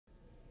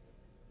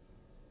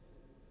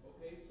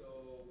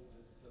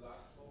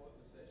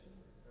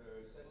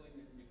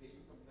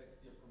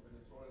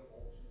combinatorial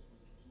auctions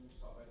with two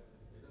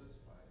subadditive bidders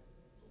by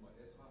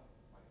Ezra,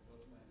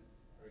 Feldman,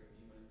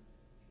 Neyman,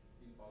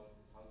 Inbal,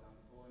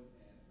 Talgam-Cohen,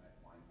 and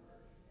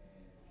Weinberg.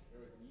 And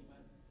it's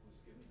Neyman who's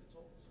giving the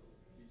talk, so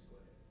please go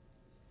ahead.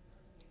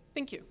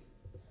 Thank you.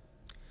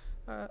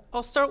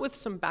 I'll start with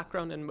some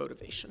background and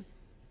motivation.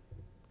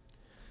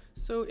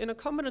 So in a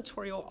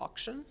combinatorial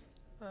auction,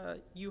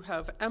 you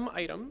have M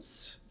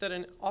items that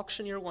an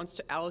auctioneer wants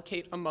to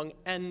allocate among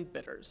N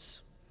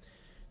bidders.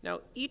 Now,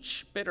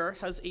 each bidder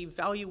has a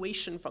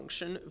valuation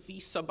function, V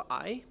sub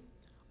I,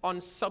 on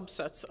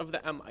subsets of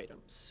the M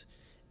items.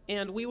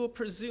 And we will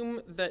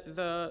presume that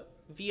the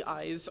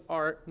VIs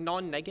are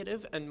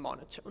non-negative and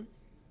monotone.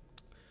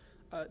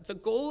 The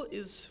goal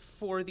is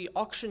for the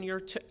auctioneer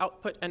to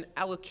output an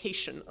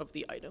allocation of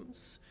the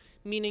items,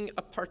 meaning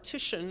a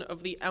partition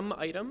of the M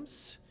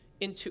items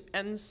into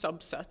N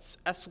subsets,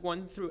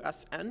 S1 through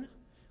Sn,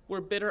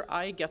 where bidder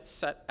I gets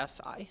set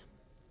Si.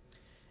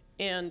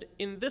 And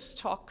in this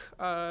talk,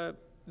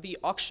 the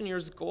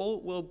auctioneer's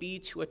goal will be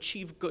to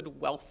achieve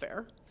good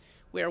welfare,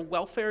 where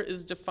welfare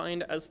is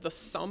defined as the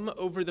sum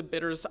over the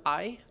bidder's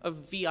I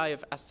of Vi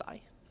of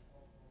Si.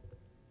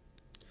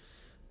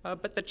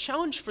 But the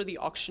challenge for the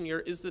auctioneer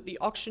is that the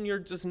auctioneer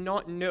does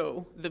not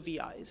know the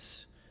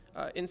VIs.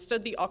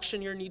 Instead, the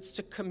auctioneer needs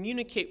to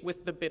communicate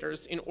with the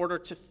bidders in order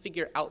to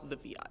figure out the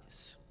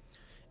VIs.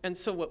 And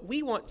so what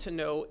we want to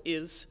know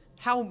is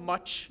how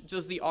much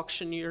does the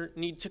auctioneer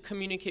need to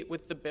communicate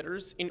with the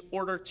bidders in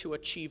order to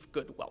achieve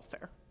good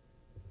welfare?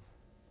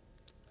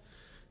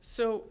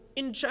 So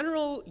in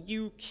general,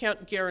 you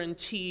can't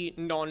guarantee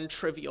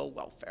non-trivial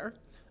welfare.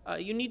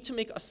 You need to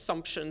make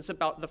assumptions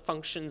about the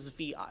function's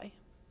VI.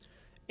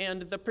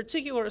 And the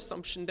particular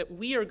assumption that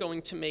we are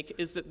going to make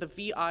is that the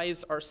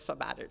VIs are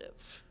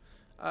subadditive.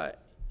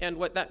 And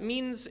what that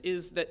means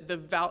is that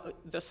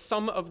the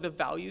sum of the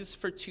values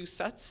for two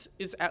sets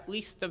is at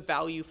least the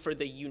value for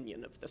the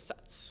union of the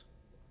sets.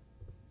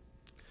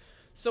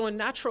 So a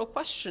natural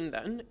question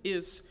then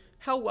is,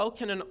 how well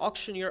can an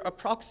auctioneer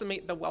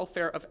approximate the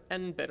welfare of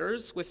N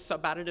bidders with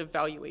subadditive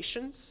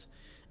valuations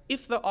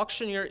if the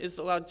auctioneer is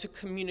allowed to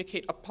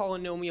communicate a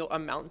polynomial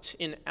amount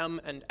in M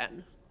and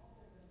N?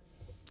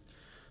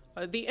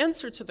 The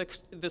answer to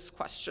this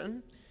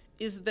question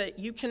is that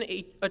you can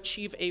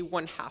achieve a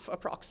 1/2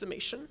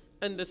 approximation,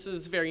 and this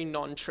is very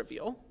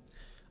non-trivial.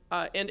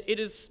 And it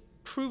is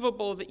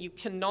provable that you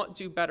cannot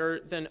do better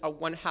than a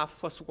 1/2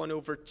 plus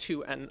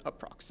 1/2n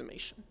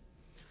approximation.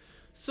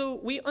 So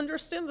we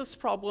understand this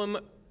problem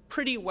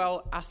pretty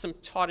well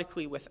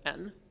asymptotically with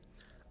n.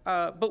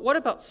 But what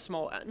about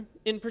small n?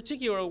 In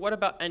particular, what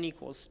about n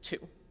equals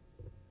 2?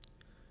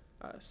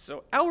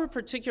 So our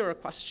particular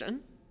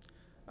question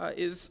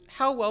is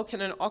how well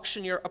can an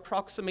auctioneer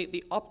approximate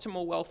the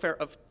optimal welfare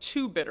of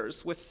two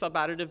bidders with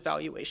subadditive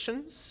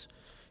valuations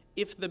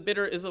if the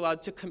bidder is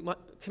allowed to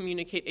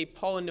communicate a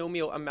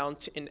polynomial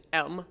amount in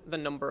M, the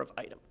number of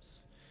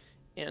items?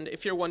 And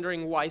if you're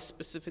wondering why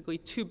specifically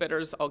two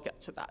bidders, I'll get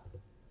to that.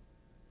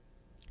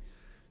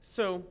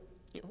 So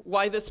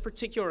why this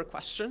particular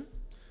question?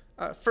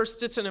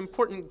 First, it's an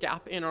important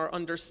gap in our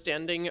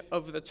understanding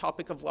of the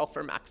topic of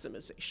welfare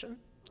maximization.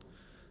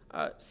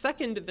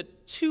 Second, the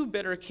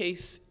two-bidder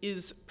case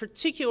is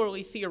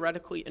particularly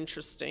theoretically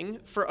interesting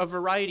for a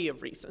variety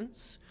of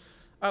reasons,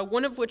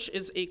 one of which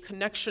is a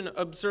connection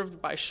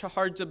observed by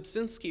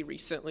Shahar-Dubzinski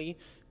recently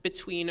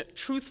between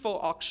truthful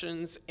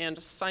auctions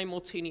and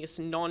simultaneous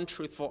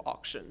non-truthful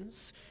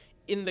auctions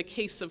in the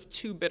case of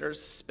two bidders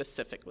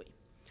specifically.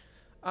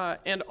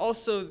 And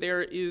also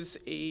there is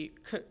a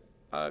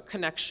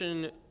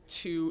connection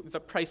to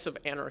the price of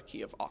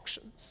anarchy of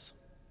auctions.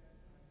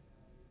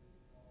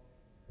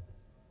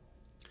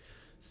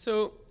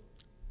 So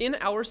in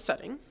our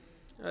setting,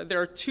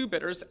 there are two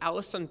bidders,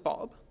 Alice and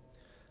Bob,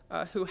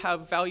 who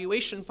have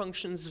valuation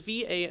functions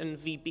VA and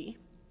VB.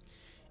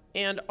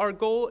 And our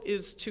goal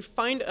is to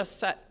find a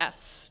set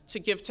S to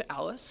give to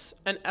Alice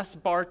and S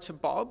bar to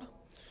Bob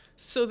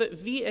so that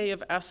VA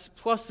of S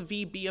plus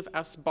VB of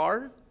S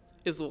bar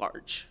is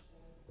large.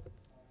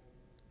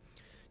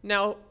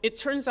 Now, it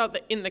turns out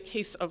that in the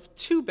case of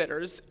two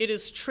bidders, it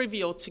is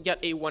trivial to get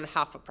a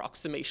 1/2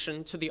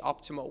 approximation to the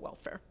optimal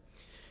welfare.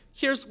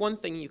 Here's one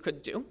thing you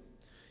could do.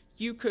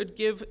 You could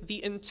give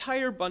the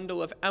entire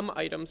bundle of M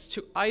items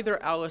to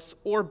either Alice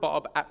or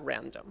Bob at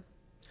random.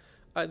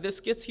 This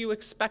gets you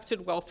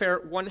expected welfare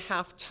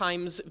 1/2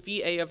 times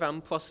VA of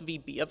M plus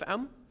VB of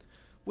M,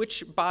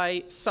 which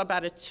by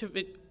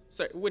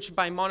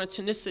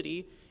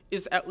monotonicity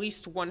is at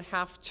least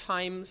 1/2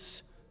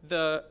 times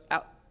the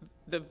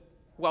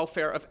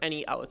welfare of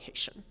any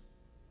allocation.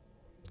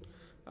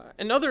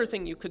 Another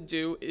thing you could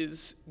do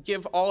is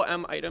give all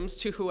M items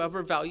to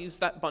whoever values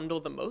that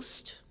bundle the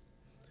most.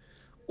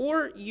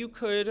 Or you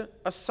could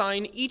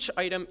assign each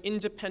item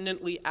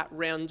independently at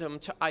random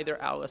to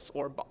either Alice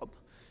or Bob.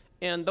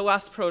 And the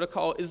last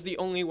protocol is the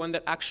only one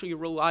that actually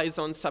relies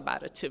on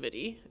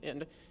subadditivity.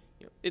 And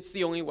it's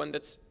the only one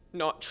that's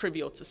not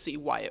trivial to see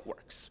why it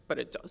works, but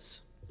it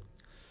does.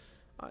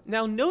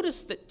 Now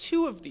notice that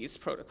two of these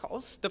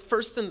protocols, the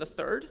first and the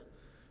third,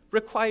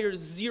 requires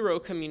zero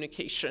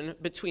communication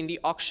between the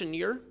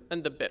auctioneer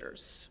and the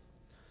bidders.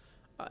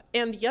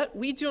 And yet,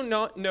 we do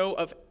not know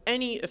of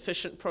any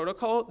efficient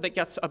protocol that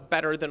gets a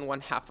better than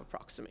 1/2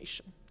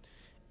 approximation.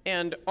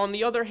 And on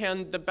the other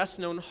hand, the best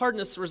known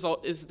hardness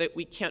result is that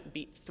we can't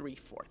beat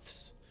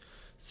 3/4.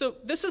 So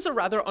this is a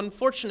rather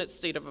unfortunate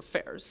state of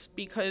affairs,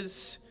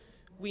 because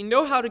we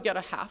know how to get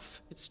a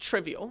half, it's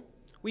trivial.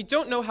 We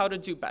don't know how to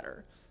do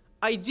better.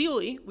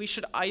 Ideally, we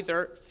should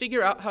either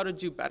figure out how to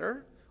do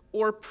better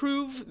or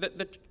prove that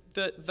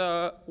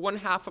the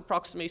 1/2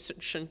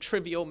 approximation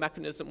trivial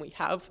mechanism we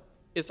have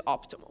is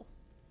optimal.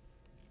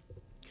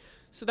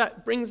 So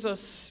that brings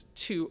us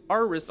to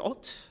our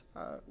result,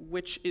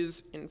 which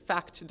is in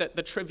fact that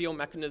the trivial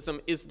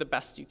mechanism is the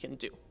best you can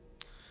do.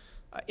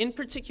 In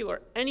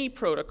particular, any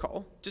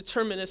protocol,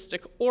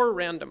 deterministic or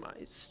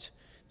randomized,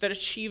 that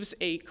achieves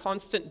a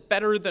constant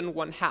better than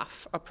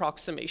 1/2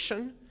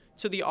 approximation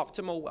to the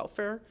optimal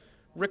welfare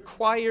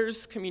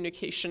requires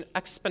communication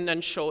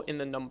exponential in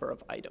the number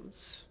of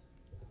items.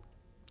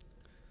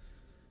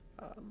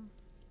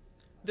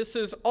 This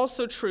is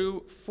also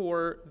true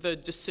for the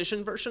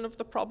decision version of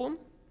the problem.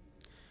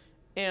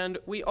 And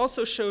we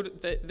also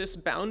showed that this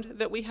bound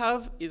that we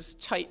have is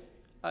tight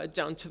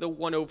down to the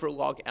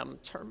 1/log m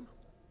term.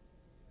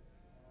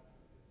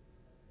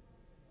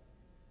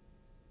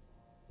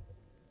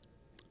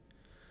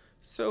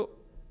 So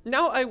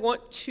now I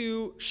want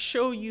to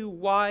show you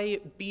why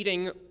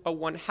beating a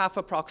 1/2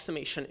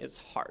 approximation is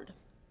hard.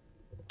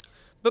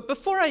 But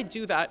before I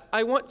do that,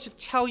 I want to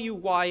tell you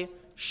why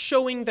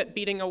showing that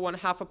beating a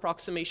 1/2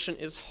 approximation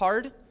is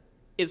hard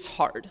is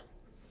hard.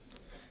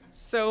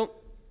 So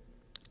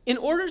in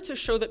order to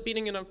show that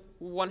beating in a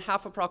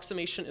 1/2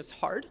 approximation is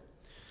hard,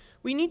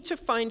 we need to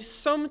find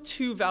some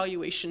two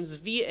valuations,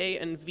 VA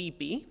and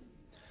VB,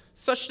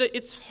 such that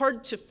it's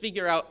hard to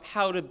figure out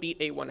how to beat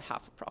a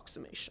 1/2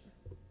 approximation.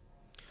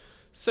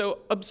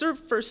 So observe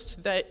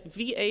first that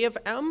VA of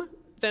m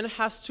then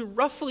has to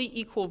roughly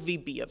equal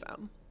VB of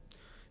m,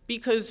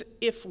 because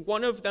if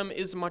one of them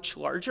is much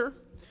larger,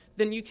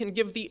 then you can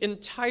give the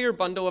entire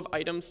bundle of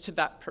items to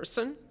that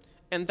person,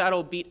 and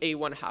that'll beat a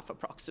 1/2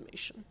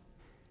 approximation.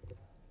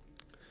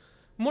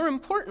 More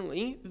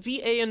importantly,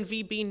 VA and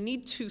VB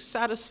need to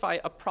satisfy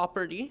a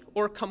property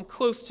or come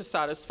close to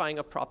satisfying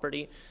a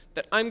property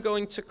that I'm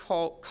going to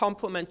call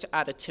complement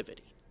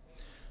additivity.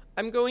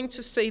 I'm going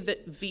to say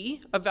that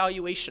V, a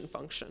valuation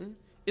function,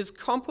 is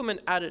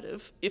complement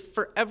additive if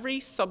for every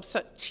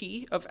subset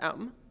T of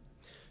M,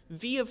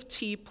 V of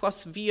T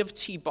plus V of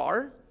T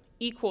bar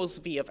equals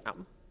V of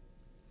M.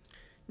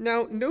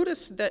 Now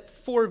notice that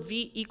for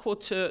V equal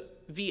to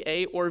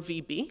VA or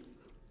VB,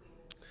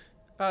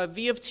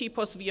 V of T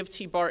plus V of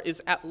T bar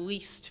is at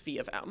least V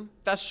of M.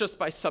 That's just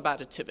by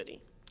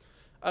subadditivity.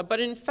 But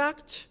in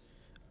fact,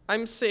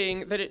 I'm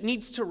saying that it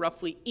needs to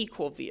roughly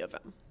equal V of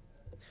M.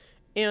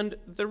 And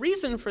the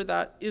reason for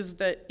that is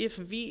that if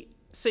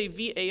say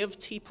VA of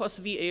T plus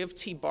VA of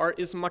T bar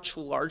is much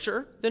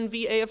larger than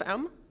VA of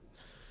M,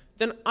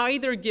 then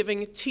either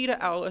giving T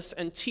to Alice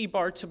and T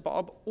bar to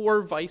Bob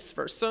or vice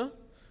versa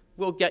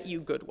will get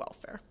you good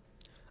welfare.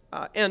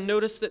 And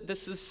notice that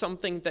this is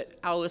something that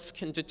Alice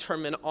can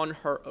determine on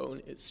her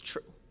own is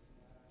true.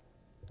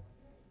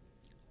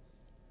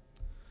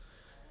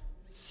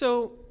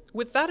 So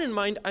with that in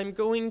mind, I'm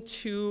going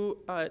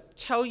to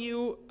tell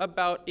you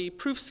about a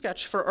proof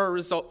sketch for our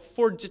result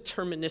for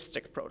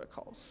deterministic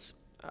protocols,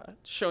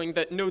 showing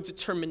that no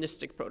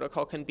deterministic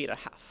protocol can beat a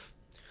half.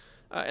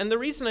 And the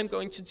reason I'm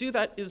going to do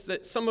that is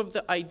that some of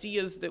the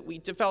ideas that we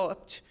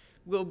developed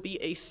will be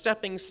a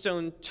stepping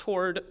stone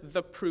toward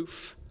the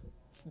proof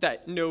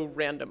that no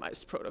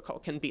randomized protocol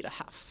can beat a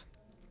half.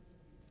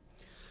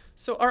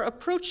 So our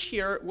approach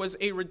here was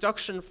a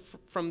reduction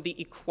from the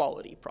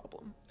equality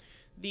problem.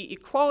 The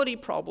equality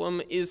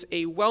problem is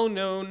a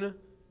well-known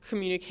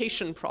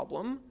communication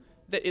problem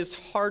that is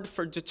hard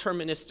for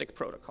deterministic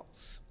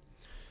protocols.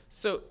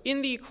 So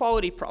in the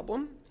equality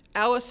problem,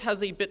 Alice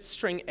has a bit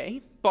string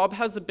A, Bob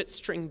has a bit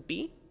string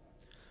B.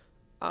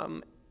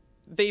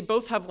 They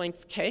both have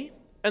length K,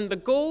 and the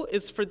goal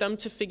is for them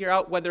to figure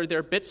out whether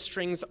their bit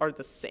strings are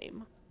the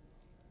same.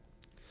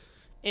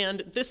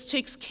 And this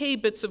takes K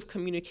bits of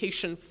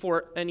communication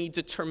for any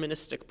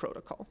deterministic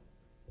protocol.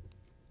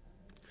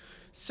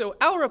 So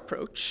our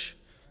approach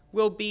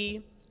will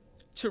be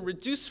to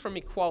reduce from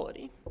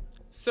equality.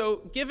 So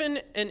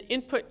given an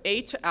input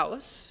A to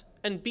Alice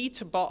and B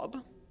to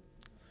Bob,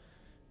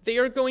 they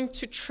are going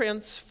to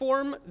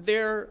transform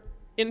their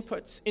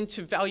inputs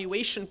into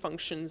valuation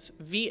functions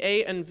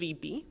VA and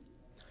VB,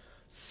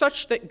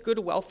 such that good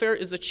welfare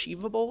is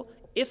achievable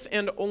if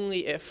and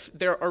only if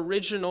their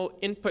original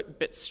input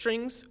bit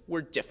strings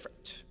were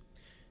different.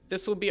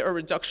 This will be a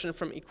reduction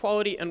from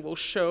equality and will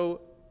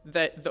show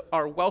that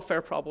our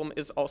welfare problem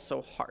is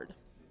also hard.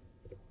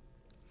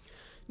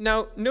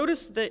 Now,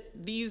 notice that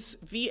these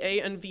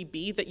VA and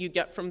VB that you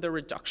get from the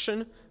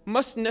reduction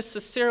must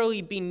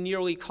necessarily be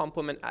nearly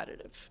complement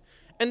additive.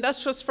 And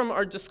that's just from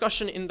our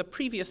discussion in the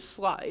previous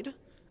slide,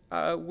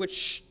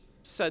 which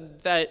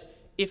said that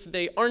if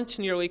they aren't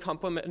nearly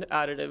complement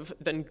additive,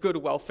 then good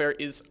welfare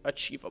is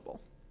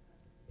achievable.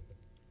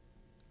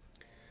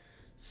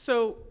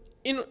 So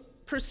in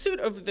pursuit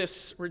of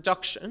this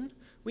reduction,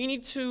 we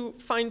need to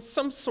find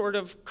some sort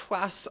of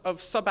class of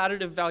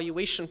subadditive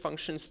valuation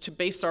functions to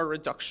base our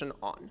reduction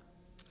on.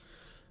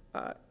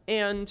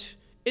 And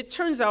it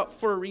turns out,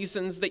 for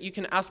reasons that you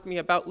can ask me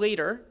about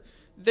later,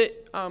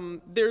 that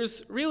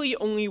there's really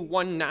only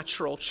one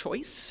natural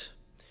choice,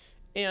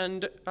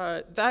 and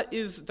that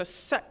is the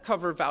set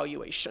cover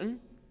valuation,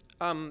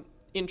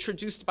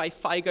 introduced by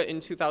Feiga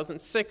in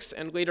 2006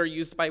 and later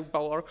used by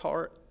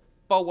Balwalkar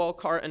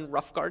and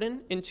Roughgarden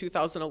in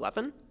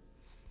 2011.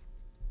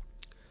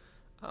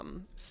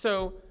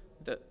 So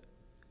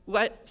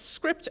let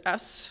script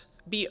S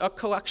be a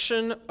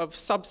collection of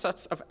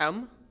subsets of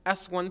M,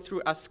 S1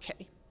 through Sk.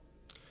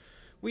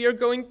 We are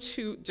going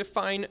to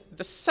define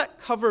the set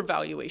cover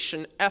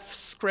valuation, F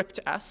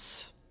script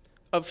S,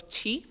 of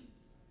T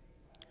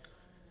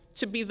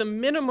to be the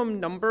minimum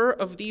number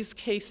of these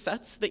K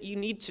sets that you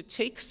need to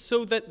take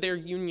so that their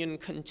union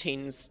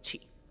contains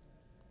T.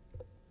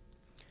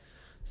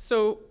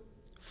 So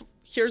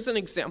here's an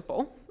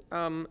example.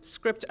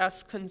 Script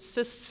S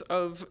consists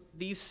of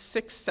these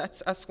 6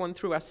 sets, S1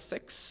 through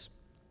S6.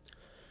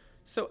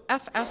 So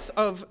Fs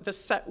of the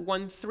set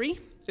 1, 3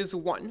 is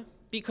 1,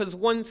 because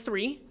 1,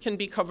 3 can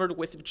be covered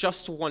with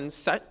just one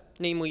set,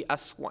 namely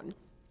S1.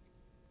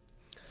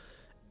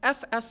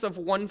 Fs of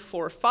 1,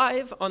 4,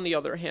 5, on the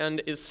other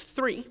hand, is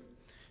 3,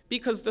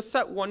 because the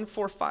set 1,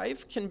 4,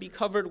 5 can be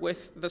covered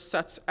with the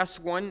sets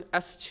S1,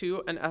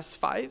 S2, and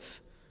S5,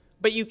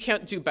 but you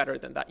can't do better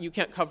than that. You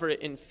can't cover it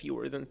in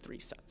fewer than 3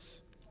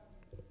 sets.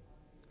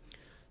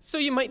 So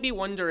you might be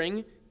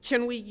wondering,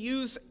 can we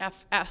use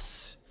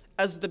Fs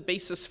as the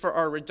basis for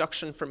our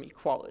reduction from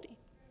equality?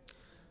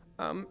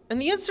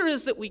 And the answer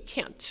is that we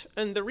can't.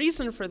 And the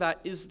reason for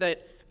that is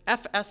that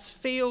Fs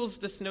fails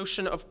this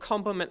notion of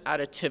complement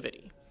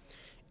additivity.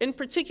 In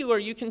particular,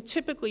 you can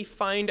typically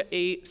find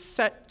a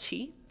set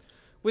T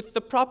with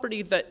the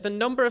property that the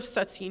number of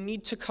sets you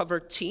need to cover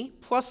T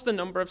plus the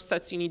number of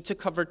sets you need to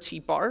cover T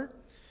bar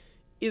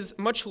is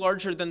much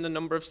larger than the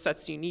number of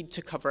sets you need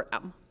to cover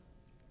M.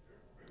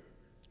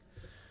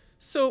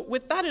 So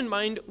with that in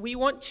mind, we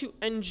want to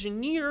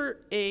engineer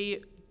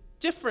a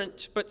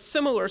different but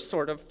similar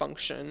sort of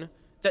function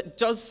that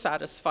does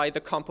satisfy the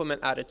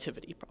complement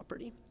additivity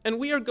property. And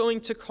we are going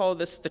to call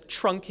this the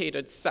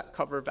truncated set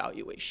cover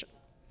valuation.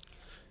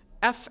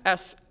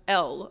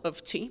 Fsl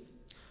of T,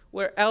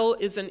 where L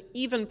is an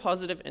even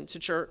positive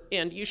integer,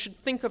 and you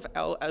should think of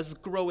L as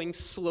growing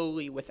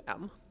slowly with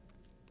M.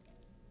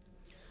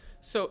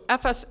 So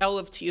Fsl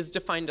of T is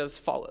defined as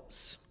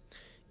follows.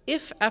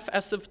 If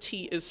Fs of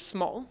T is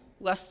small,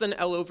 less than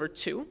L over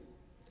 2,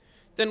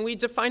 then we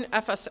define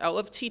Fsl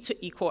of T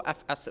to equal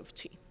Fs of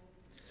T.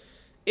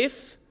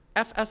 If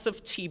Fs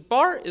of T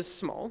bar is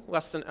small,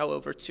 less than L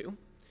over 2,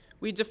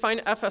 we define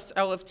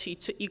Fsl of T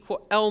to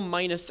equal L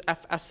minus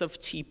Fs of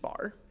T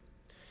bar.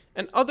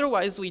 And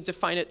otherwise, we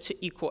define it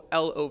to equal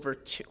L over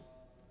 2.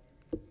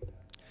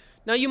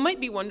 Now, you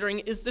might be wondering,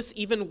 is this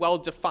even well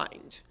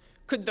defined?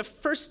 Could the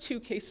first 2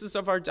 cases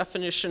of our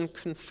definition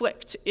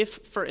conflict if,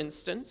 for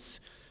instance,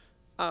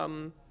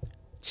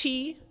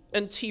 T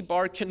and T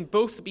bar can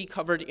both be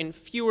covered in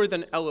fewer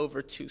than L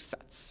over 2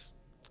 sets?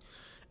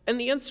 And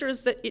the answer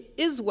is that it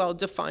is well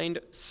defined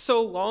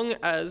so long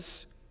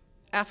as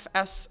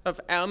Fs of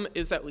M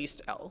is at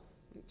least L,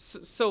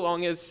 so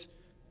long as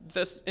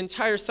this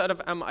entire set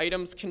of M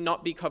items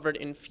cannot be covered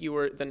in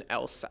fewer than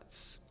L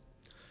sets.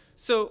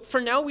 So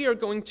for now, we are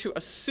going to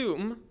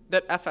assume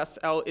that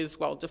Fsl is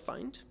well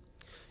defined.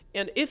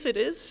 And if it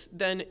is,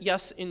 then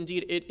yes,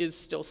 indeed, it is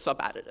still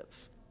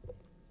subadditive.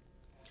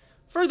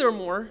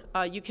 Furthermore,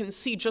 you can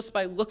see just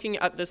by looking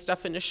at this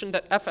definition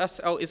that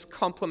Fsl is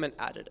complement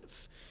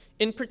additive.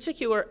 In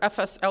particular,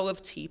 Fsl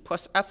of T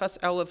plus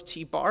Fsl of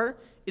T bar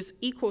is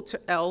equal to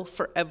L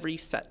for every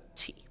set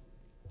T.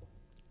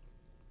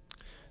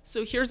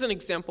 So here's an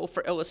example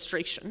for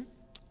illustration.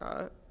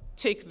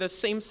 Take the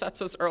same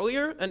sets as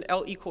earlier and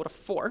L equal to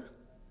 4.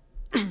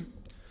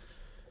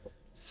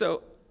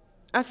 So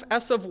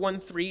Fs of 1,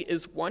 3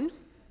 is 1.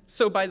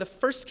 So by the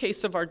first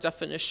case of our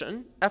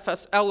definition,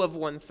 Fsl of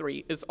 1,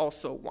 3 is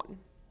also 1.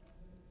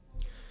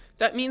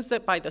 That means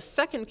that by the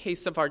second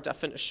case of our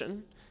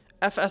definition,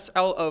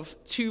 Fsl of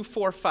 2,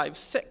 4, 5,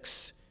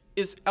 6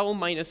 is L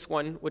minus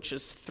 1, which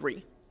is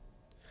 3.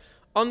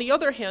 On the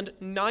other hand,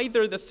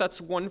 neither the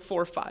sets 1,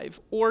 4, 5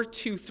 or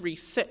 2, 3,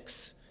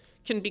 6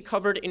 can be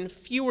covered in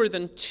fewer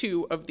than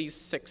 2 of these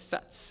 6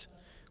 sets,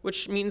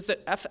 which means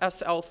that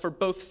Fsl for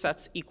both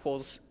sets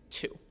equals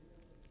 2.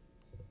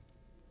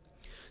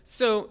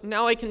 So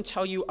now I can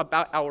tell you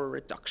about our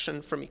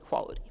reduction from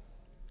equality.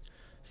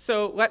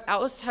 So let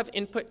Alice have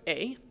input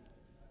A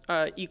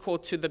equal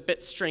to the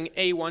bit string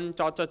A1 ...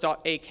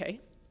 AK.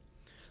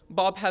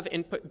 Bob have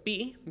input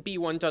B,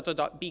 B1 ...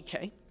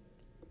 BK.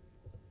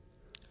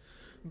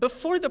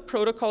 Before the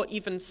protocol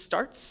even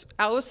starts,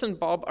 Alice and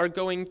Bob are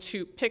going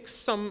to pick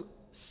some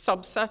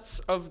subsets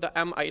of the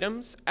M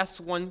items,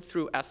 S1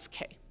 through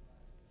Sk.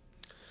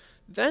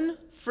 Then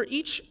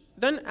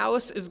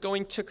Alice is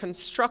going to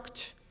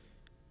construct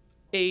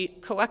a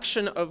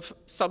collection of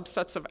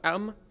subsets of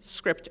M,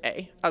 script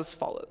A, as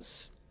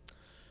follows.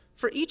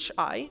 For each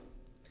I,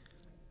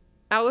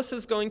 Alice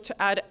is going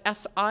to add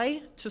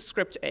Si to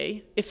script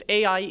A if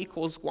AI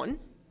equals 1.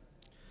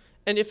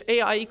 And if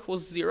AI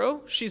equals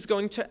 0, she's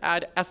going to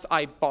add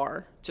Si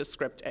bar to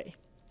script A.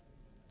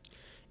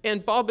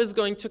 And Bob is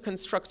going to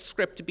construct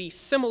script B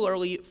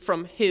similarly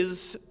from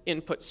his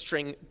input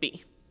string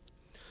B.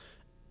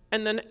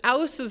 And then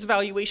Alice's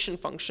valuation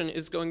function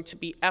is going to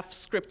be F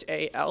script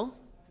AL,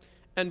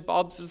 and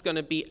Bob's is going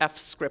to be F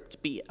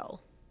script BL.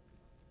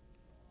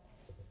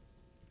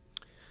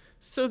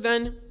 So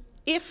then,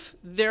 if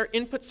their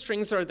input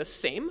strings are the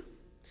same,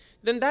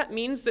 then that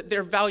means that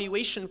their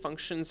valuation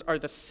functions are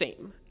the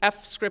same.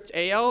 F script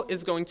AL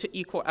is going to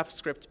equal F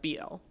script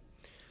BL,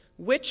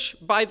 which,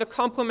 by the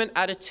complement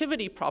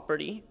additivity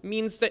property,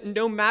 means that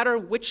no matter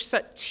which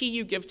set T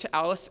you give to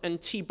Alice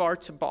and T bar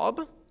to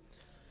Bob,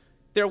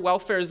 their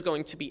welfare is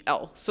going to be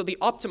L. So the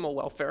optimal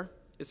welfare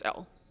is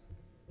L.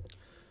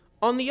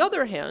 On the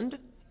other hand,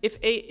 if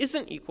A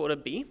isn't equal to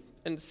B,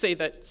 and say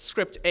that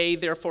script A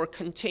therefore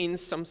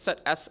contains some set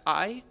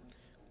Si,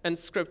 and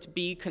script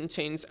B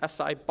contains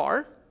Si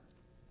bar,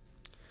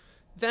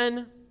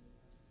 then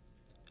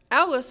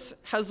Alice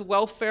has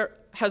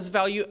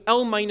value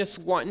L minus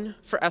 1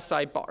 for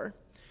Si bar.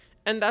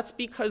 And that's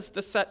because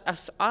the set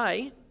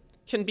Si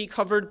can be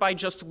covered by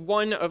just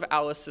one of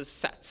Alice's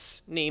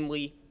sets,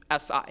 namely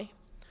Si.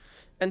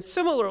 And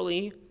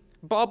similarly,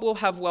 Bob will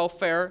have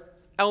welfare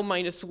L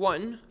minus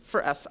 1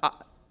 for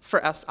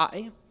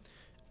Si.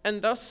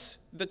 And thus,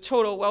 the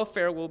total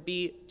welfare will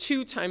be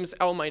 2 times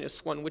L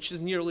minus 1, which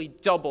is nearly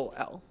double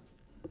L.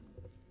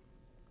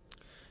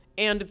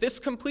 And this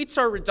completes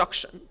our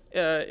reduction.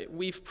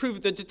 We've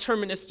proved the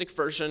deterministic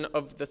version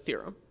of the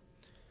theorem.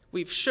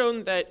 We've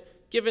shown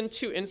that given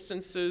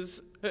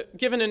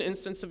an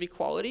instance of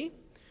equality,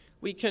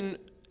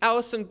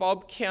 Alice and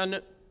Bob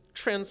can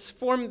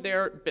transform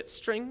their bit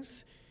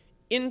strings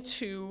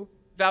into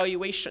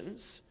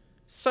valuations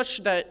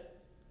such that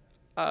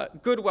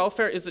good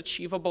welfare is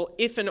achievable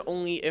if and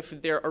only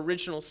if their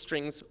original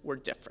strings were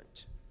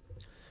different.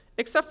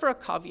 Except for a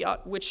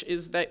caveat, which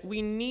is that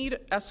we need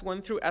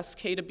S1 through Sk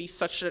to be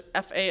such that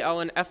FAL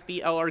and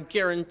FBL are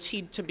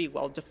guaranteed to be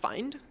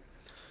well-defined.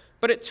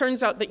 But it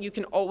turns out that you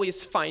can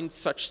always find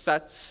such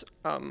sets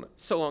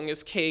so long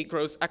as K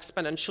grows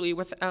exponentially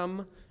with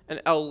M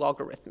and L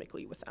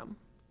logarithmically with M.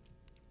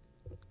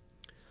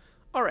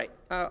 All right,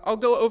 I'll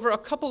go over a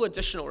couple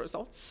additional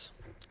results,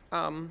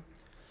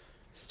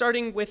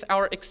 starting with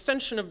our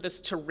extension of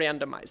this to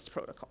randomized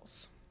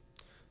protocols.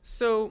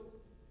 So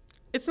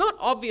it's not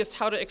obvious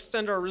how to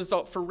extend our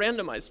result for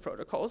randomized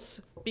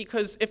protocols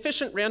because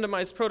efficient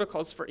randomized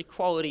protocols for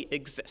equality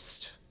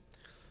exist.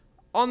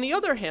 On the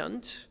other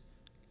hand,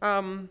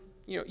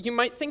 you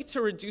might think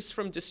to reduce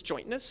from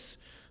disjointness,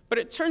 but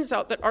it turns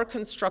out that our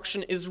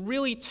construction is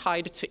really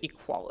tied to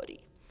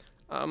equality.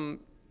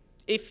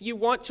 If you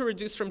want to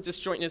reduce from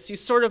disjointness, you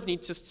sort of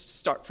need to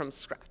start from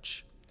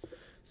scratch.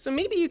 So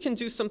maybe you can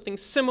do something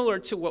similar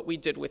to what we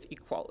did with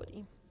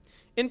equality.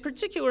 In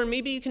particular,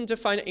 maybe you can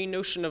define a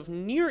notion of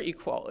near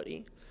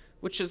equality,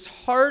 which is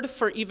hard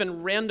for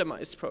even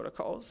randomized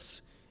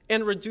protocols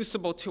and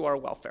reducible to our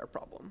welfare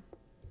problem.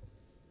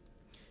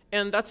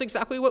 And that's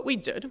exactly what we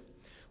did.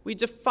 We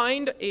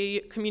defined a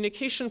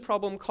communication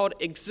problem called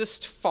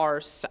exist-far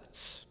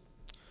sets.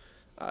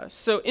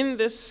 So in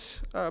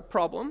this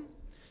problem,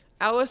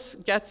 Alice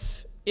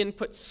gets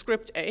input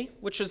script A,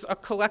 which is a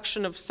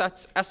collection of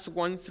sets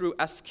S1 through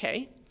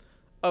Sk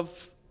that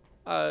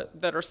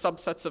are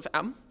subsets of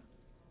M.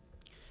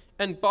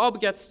 And Bob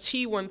gets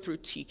T1 through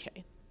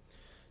Tk,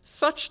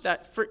 such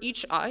that for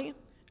each I,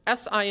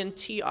 Si and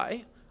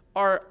Ti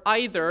are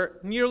either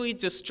nearly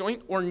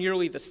disjoint or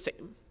nearly the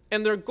same.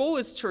 And their goal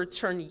is to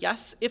return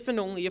yes if and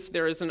only if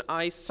there is an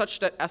I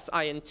such that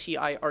Si and Ti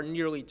are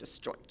nearly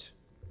disjoint.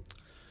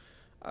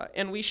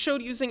 And we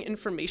showed using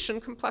information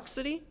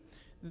complexity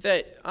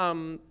that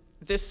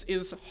this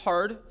is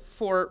hard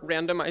for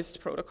randomized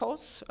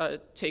protocols.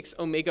 It takes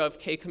omega of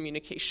k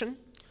communication.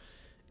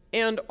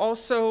 And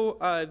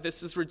also,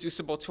 this is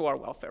reducible to our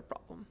welfare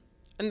problem.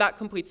 And that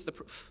completes the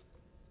proof.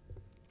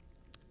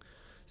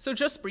 So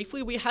just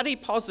briefly, we had a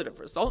positive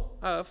result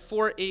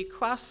for a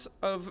class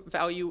of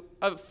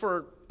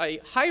for a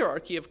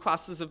hierarchy of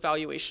classes of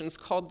valuations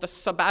called the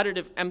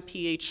subadditive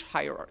MPH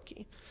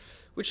hierarchy,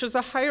 which is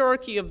a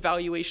hierarchy of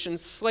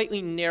valuations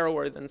slightly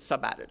narrower than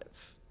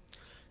subadditive.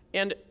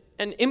 And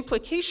an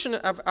implication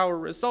of our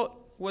result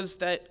was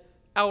that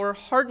our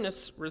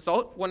hardness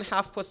result,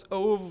 1/2 plus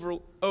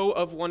O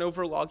of 1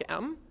 over log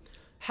m,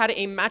 had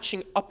a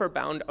matching upper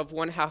bound of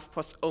 1/2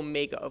 plus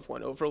omega of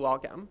 1 over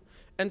log m.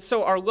 And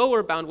so our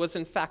lower bound was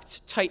in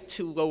fact tight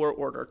to lower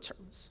order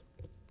terms.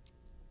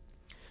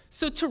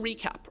 So to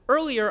recap,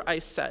 earlier I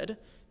said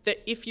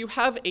that if you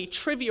have a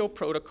trivial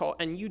protocol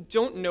and you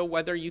don't know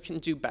whether you can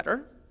do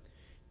better,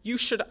 you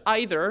should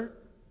either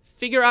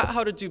figure out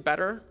how to do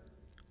better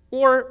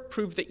or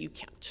prove that you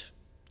can't.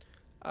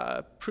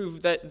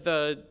 prove that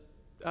the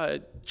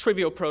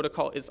trivial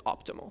protocol is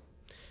optimal.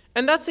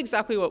 And that's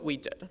exactly what we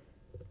did.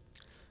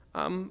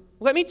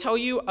 Let me tell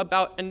you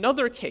about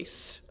another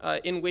case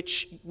in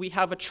which we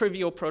have a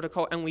trivial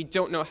protocol and we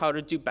don't know how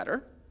to do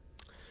better.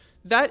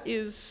 That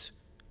is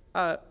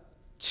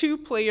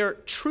two-player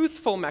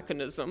truthful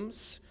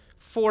mechanisms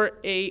for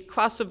a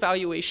class of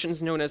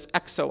valuations known as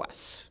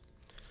XOS.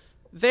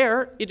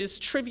 There, it is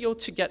trivial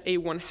to get a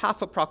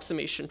 1/2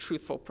 approximation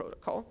truthful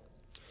protocol,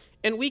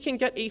 and we can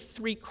get a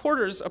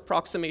 3/4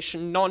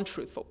 approximation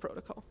non-truthful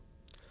protocol.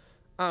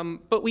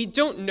 But we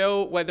don't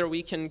know whether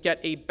we can get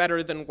a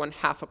better than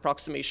 1/2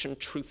 approximation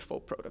truthful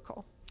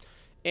protocol.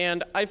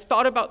 And I've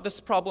thought about this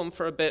problem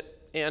for a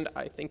bit, and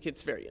I think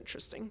it's very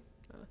interesting.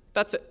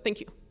 That's it. Thank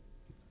you.